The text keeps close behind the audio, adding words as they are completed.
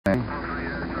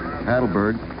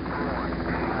Heidelberg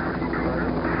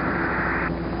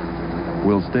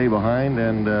will stay behind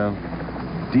and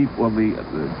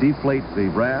deflate the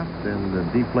raft and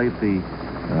deflate the,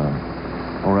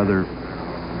 or rather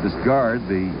discard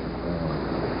the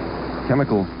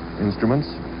chemical instruments,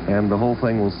 and the whole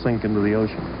thing will sink into the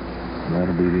ocean. And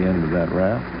that'll be the end of that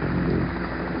raft and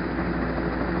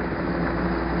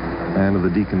the end of the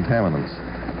decontaminants.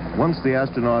 Once the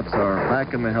astronauts are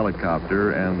back in the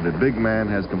helicopter and the big man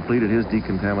has completed his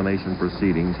decontamination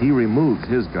proceedings, he removes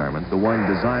his garment, the one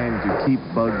designed to keep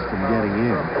bugs from getting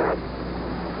in.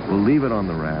 We'll leave it on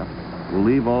the raft. We'll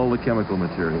leave all the chemical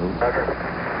materials.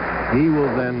 He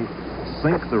will then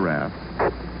sink the raft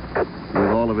with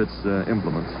all of its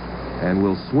implements, and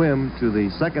will swim to the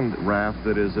second raft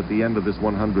that is at the end of this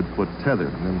 100-foot tether.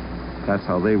 And then that's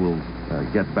how they will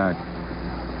get back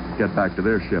to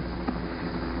their ship.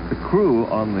 The crew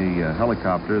on the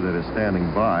helicopter that is standing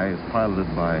by is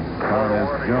piloted by John S.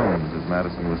 Jones of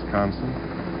Madison, Wisconsin.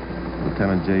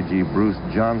 Lieutenant J.G. Bruce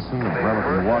Johnson of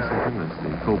Bremerton, Washington is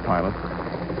the co-pilot.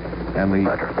 And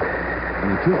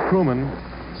the two crewmen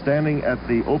standing at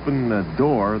the open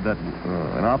door that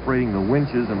and operating the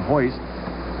winches and hoist.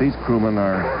 These crewmen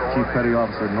are Chief Petty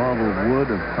Officer Norval Wood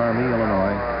of Carmi,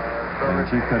 Illinois, and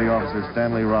Chief Petty Officer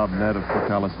Stanley Robnett of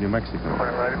Portales, New Mexico.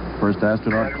 First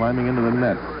astronaut climbing into the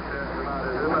net.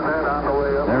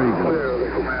 There he goes.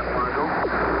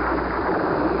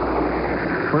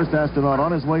 First astronaut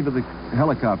on his way to the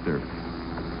helicopter.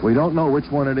 We don't know which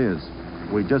one it is.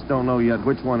 We just don't know yet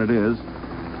which one it is.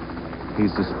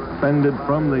 He's suspended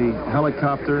from the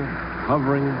helicopter,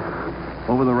 hovering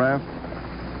over the raft,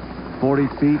 40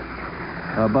 feet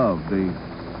above. The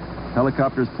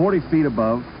helicopter is 40 feet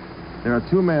above. There are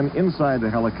two men inside the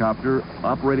helicopter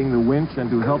operating the winch and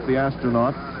to help the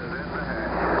astronaut,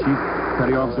 Chief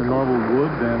Petty Officer Norval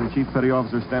Wood and Chief Petty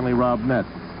Officer Stanley Robnett.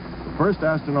 The first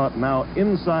astronaut now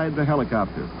inside the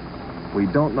helicopter. We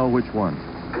don't know which one.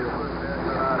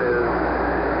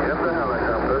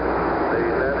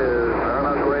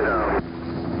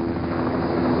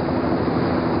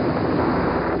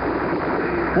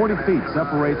 40 feet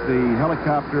separate the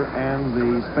helicopter and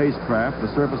the spacecraft, the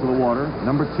surface of the water.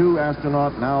 Number 2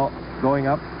 astronaut now going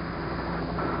up.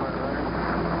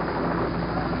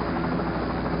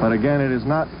 But again, it is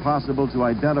not possible to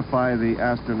identify the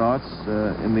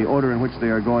astronauts in the order in which they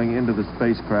are going into the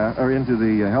spacecraft, or into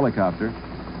the helicopter.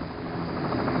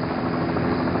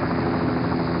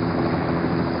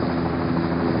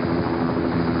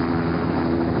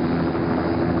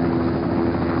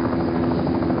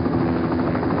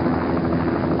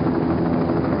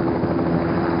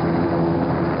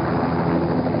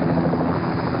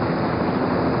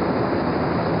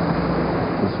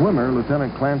 Swimmer,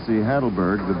 Lieutenant Clancy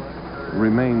Heidelberg,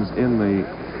 remains in the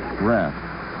raft.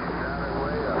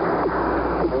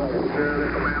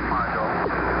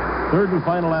 Third and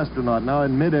final astronaut now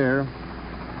in midair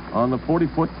on the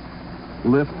 40-foot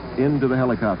lift into the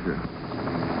helicopter.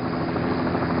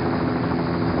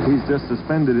 He's just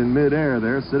suspended in midair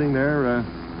there, sitting there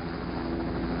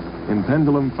in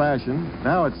pendulum fashion.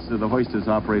 Now it's the hoist is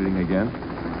operating again.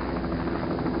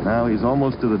 Now he's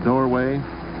almost to the doorway.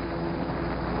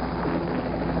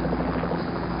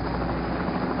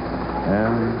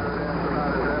 And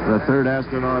the third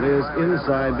astronaut is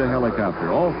inside the helicopter.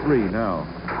 All three now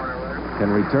can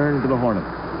return to the Hornet.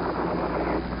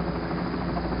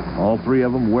 All three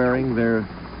of them wearing their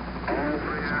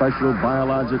special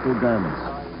biological garments.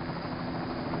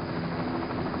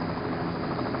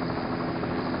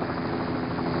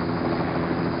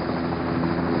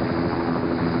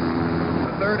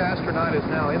 The third astronaut is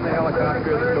now in the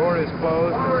helicopter. The door is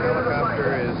closed. The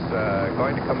helicopter is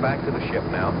going to come back to the ship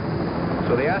now.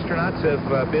 So the astronauts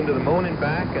have been to the moon and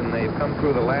back, and they've come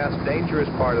through the last dangerous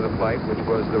part of the flight, which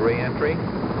was the re-entry.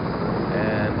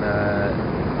 And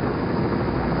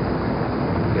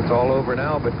it's all over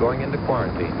now, but going into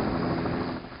quarantine.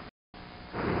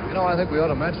 You know, I think we ought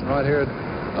to mention right here,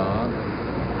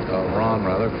 Ron,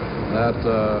 rather, that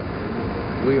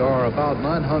we are about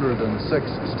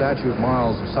 906 statute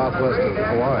miles southwest of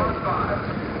Hawaii,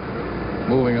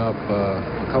 moving up a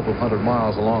couple of hundred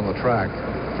miles along the track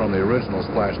from the original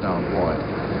splashdown point,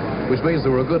 which means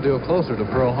that we're a good deal closer to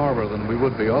Pearl Harbor than we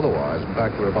would be otherwise. In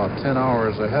fact, we're about 10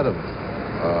 hours ahead of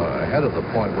the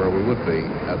point where we would be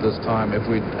at this time if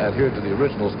we'd adhered to the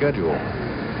original schedule.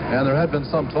 And there had been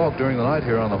some talk during the night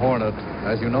here on the Hornet,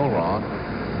 as you know, Ron,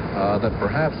 that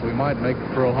perhaps we might make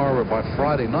Pearl Harbor by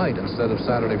Friday night instead of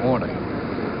Saturday morning.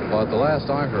 But the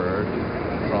last I heard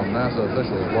from NASA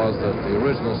officials was that the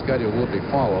original schedule would be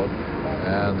followed,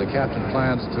 and the captain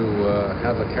plans to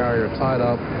have the carrier tied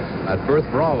up at Berth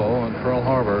Bravo in Pearl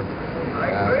Harbor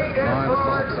at 9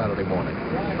 o'clock Saturday morning.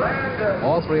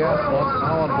 All three astronauts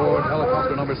now on board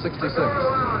helicopter number 66.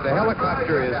 The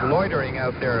helicopter is loitering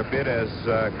out there a bit, as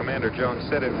Commander Jones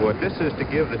said it would. This is to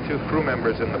give the two crew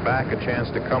members in the back a chance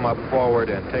to come up forward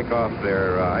and take off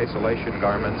their isolation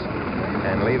garments,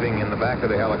 and leaving in the back of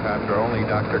the helicopter only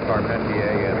Dr.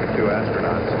 Carpentier and the two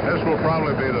astronauts. This will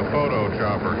probably be the photo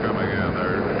chopper coming in.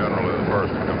 They're generally the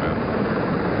first to come in.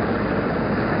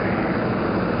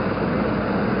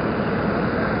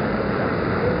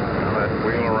 Now that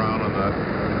wheel around in that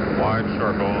wide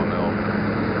circle, and they'll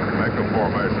make a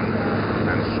formation.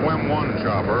 And swim one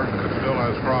chopper that still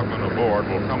has Frogman aboard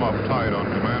will come up tight on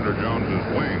Commander Jones's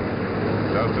wing,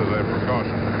 just as a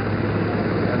precaution.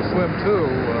 And swim two,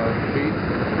 Pete,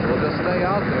 will just stay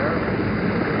out there,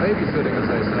 babysitting, as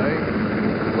they say,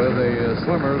 with the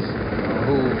swimmers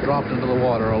who dropped into the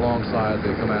water alongside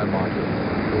the command module,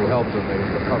 who helped in the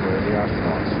recovery of the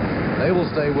astronauts. They will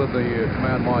stay with the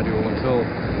command module until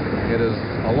it is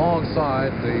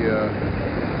alongside the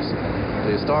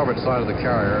starboard side of the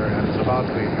carrier and is about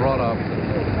to be brought up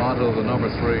onto the number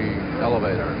 3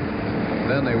 elevator.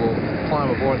 Then they will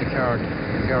climb aboard the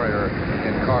carrier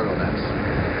in cargo nets.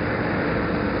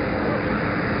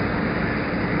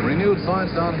 Renewed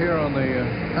signs down here on the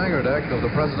hangar deck of the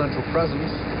presidential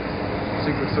presence.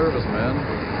 Secret Service men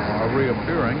are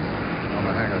reappearing on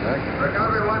the hangar deck.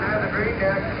 Recovery 1 has a green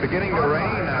deck. Beginning to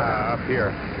rain up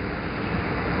here.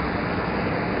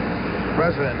 The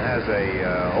president has a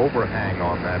overhang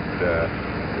on that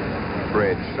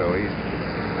bridge, so he's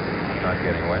not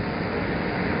getting wet.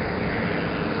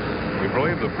 We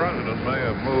believe the president may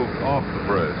have moved off the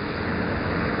bridge,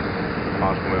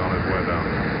 possibly on his way down.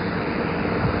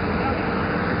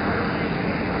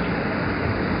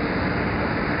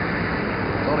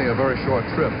 Only a very short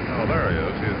trip. Oh, there he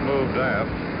is. He's moved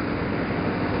aft.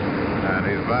 And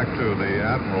he's back to the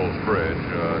Admiral's Bridge,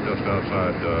 just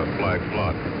outside Flag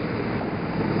Plot.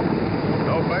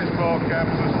 No baseball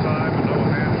caps this time, and no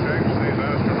handshakes. These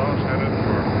astronauts headed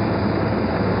for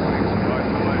weeks of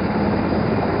isolation.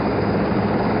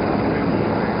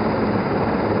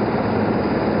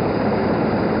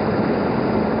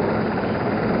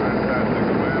 Fantastic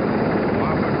event.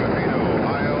 Papa Camino,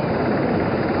 Ohio.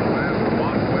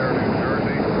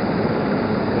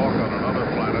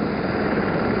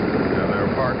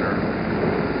 Partner.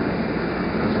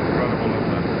 That's incredible,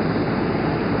 isn't it?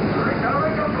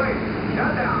 Recovery complete.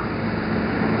 Shut down.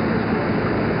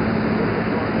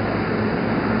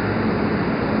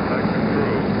 Like the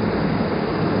crew.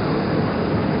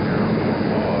 Here on the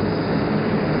floor.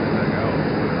 Anything else?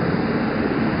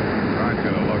 Try to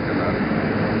get a look in that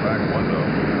back window.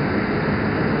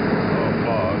 No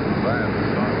applause. The band is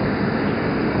silent.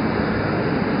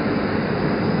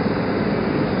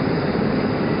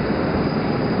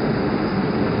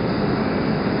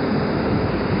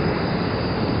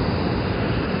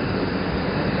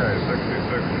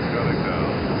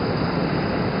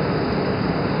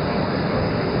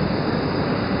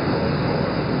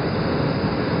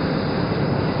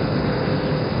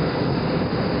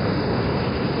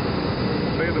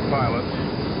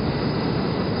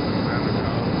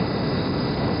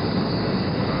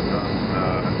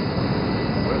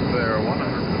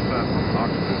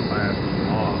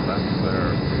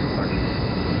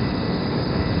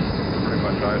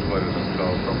 Isolated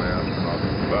themselves from the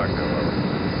astronauts back, however.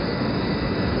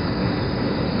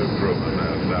 The crewmen,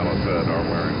 as Dallas said, are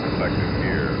wearing protective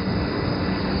gear.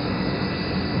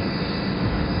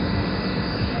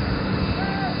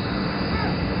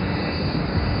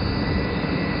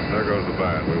 There goes the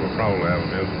band. We will probably have a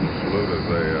musical salute as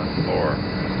they lower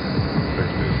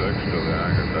 66 to the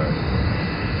hangar deck.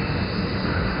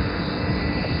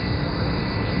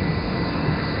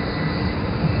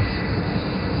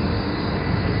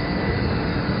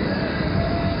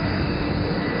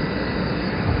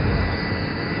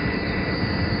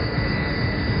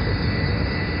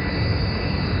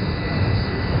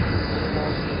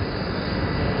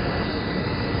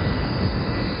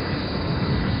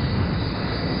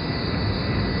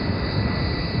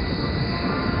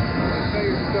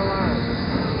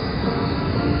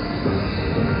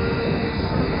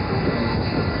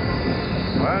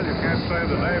 Well, you can't say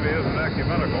the Navy isn't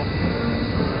ecumenical.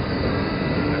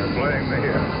 They're playing the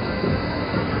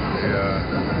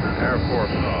Air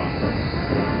Force song.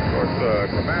 Of course,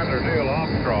 Commander Neil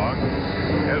Armstrong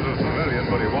is a civilian,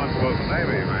 but he once was a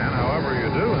Navy man. However, you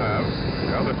do have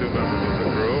the other two members of the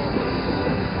crew,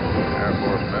 Air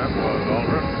Force men, Buzz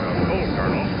Aldrin, full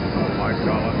colonel, Mike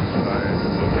Collins,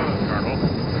 lieutenant colonel,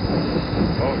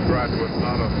 both graduates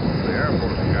not of the Air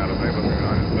Force Academy, but the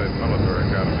United States Military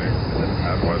Academy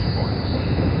at West Point.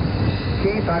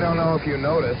 Keith, I don't know if you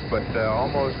noticed, but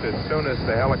almost as soon as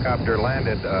the helicopter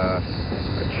landed, a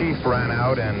chief ran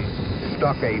out and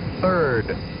stuck a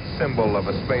third symbol of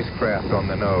a spacecraft on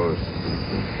the nose.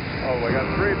 Oh, we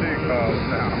got 3 decals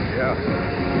now. Yeah.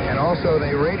 And also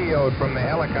they radioed from the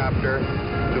helicopter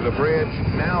to the bridge.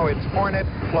 Now it's Hornet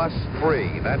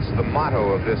 +3. That's the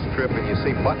motto of this trip, and you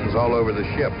see buttons all over the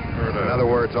ship. Sure In other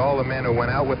words, all the men who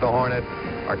went out with the Hornet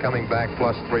are coming back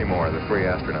 +3 more, the 3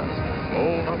 astronauts.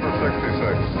 Old number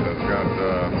 66 has got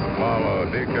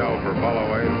decal for follow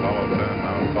 8, follow 10,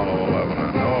 now follow 11.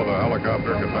 I know the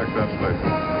helicopter can make that statement.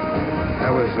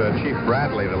 That was Chief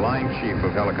Bradley, the line chief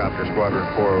of Helicopter Squadron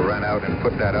 4, who ran out and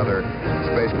put that other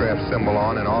spacecraft symbol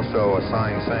on, and also a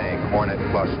sign saying Hornet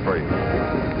 +3.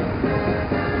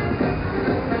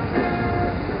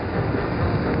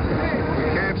 We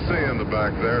can't see in the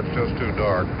back there. It's just too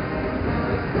dark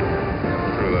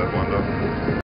through that window.